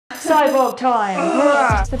Cyborg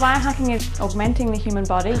time! So biohacking is augmenting the human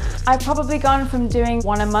body. I've probably gone from doing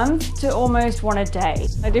one a month to almost one a day.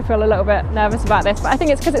 I do feel a little bit nervous about this, but I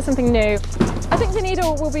think it's because it's something new. I think the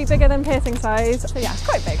needle will be bigger than piercing size, so yeah, it's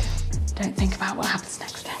quite big. Don't think about what happens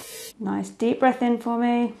next day. Nice deep breath in for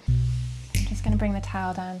me. I'm just going to bring the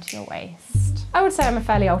towel down to your waist. I would say I'm a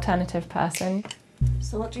fairly alternative person.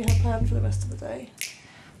 So what do you have planned for the rest of the day?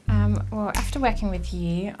 Well, after working with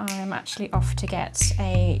you, I'm actually off to get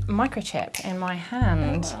a microchip in my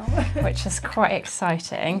hand, which is quite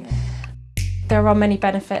exciting. Yeah. There are many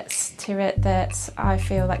benefits to it that I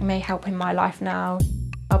feel like may help in my life now.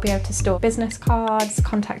 I'll be able to store business cards,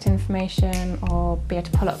 contact information, or be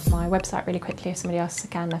able to pull up my website really quickly if somebody else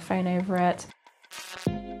scan their phone over it.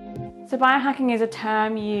 So biohacking is a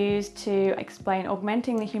term used to explain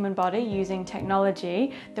augmenting the human body using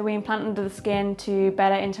technology that we implant under the skin to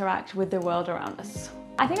better interact with the world around us.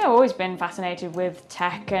 I think I've always been fascinated with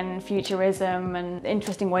tech and futurism and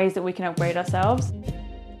interesting ways that we can upgrade ourselves.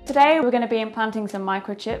 Today we're going to be implanting some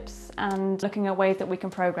microchips and looking at ways that we can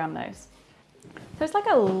program those. So it's like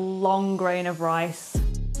a long grain of rice.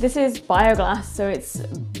 This is bioglass, so it's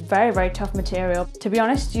very, very tough material. To be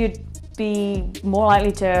honest, you'd be more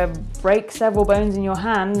likely to break several bones in your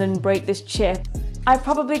hand than break this chip. I've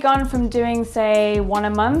probably gone from doing, say, one a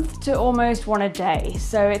month to almost one a day.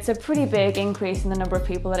 So it's a pretty big increase in the number of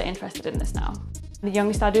people that are interested in this now. The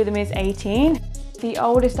youngest I do them is 18. The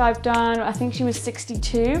oldest I've done, I think she was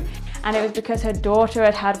 62, and it was because her daughter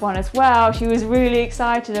had had one as well. She was really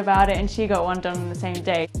excited about it and she got one done on the same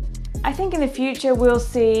day. I think in the future we'll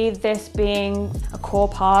see this being a core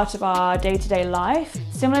part of our day-to-day life.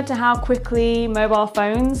 Similar to how quickly mobile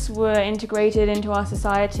phones were integrated into our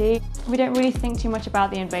society, we don't really think too much about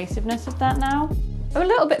the invasiveness of that now. I'm a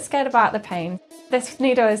little bit scared about the pain. This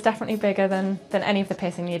needle is definitely bigger than any of the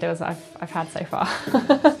piercing needles I've had so far.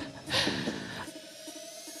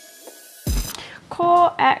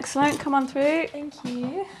 Core, excellent, come on through. Thank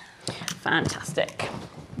you. Fantastic.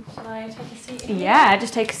 Shall I take a seat? Yeah,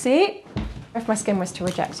 just take a seat. If my skin was to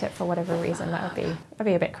reject it for whatever reason, that'd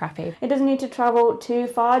be a bit crappy. It doesn't need to travel too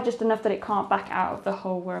far, just enough that it can't back out of the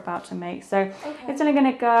hole we're about to make. So It's only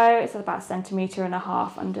going to go, it's about 1.5 centimeters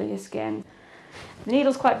under your skin. The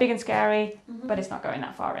needle's quite big and scary, but it's not going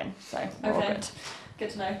that far in, so we're all good. Good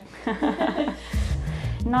to know.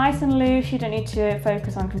 Nice and loose, you don't need to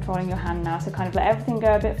focus on controlling your hand now, so kind of let everything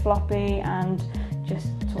go a bit floppy and just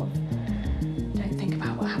sort of don't think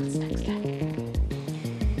about what happens next day.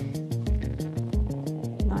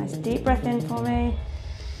 Nice deep breath in for me.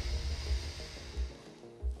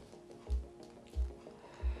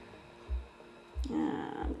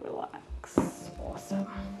 And relax. Awesome.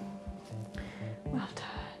 Well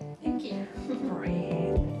done. Thank you.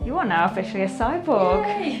 Breathe. You are now officially a cyborg.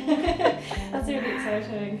 Yay! That's really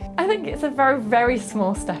exciting. I think it's a very, very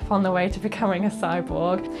small step on the way to becoming a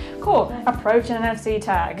cyborg. Cool. Approach an NFC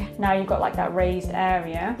tag. Now you've got like that raised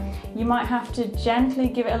area. You might have to gently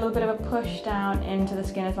give it a little bit of a push down into the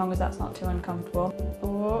skin as long as that's not too uncomfortable.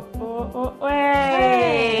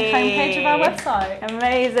 Hey! Homepage of our website.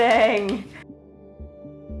 Amazing.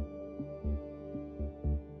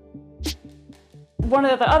 One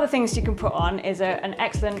of the other things you can put on is an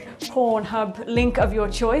excellent Pornhub link of your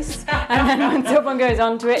choice, and then when someone goes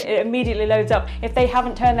onto it, it immediately loads up. If they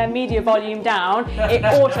haven't turned their media volume down, it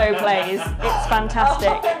auto plays. It's fantastic.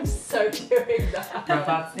 Oh, I'm so doing that.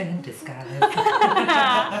 Robots in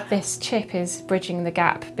disguise. This chip is bridging the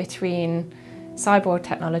gap between cyborg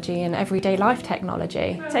technology and everyday life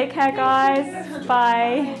technology. Take care, guys.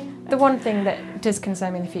 Bye. The one thing that does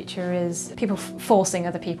concern me in the future is people forcing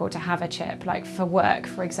other people to have a chip, like for work,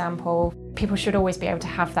 for example. People should always be able to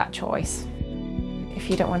have that choice. If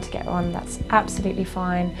you don't want to get one, that's absolutely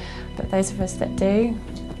fine. But those of us that do,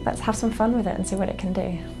 let's have some fun with it and see what it can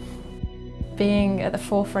do. Being at the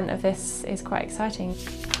forefront of this is quite exciting.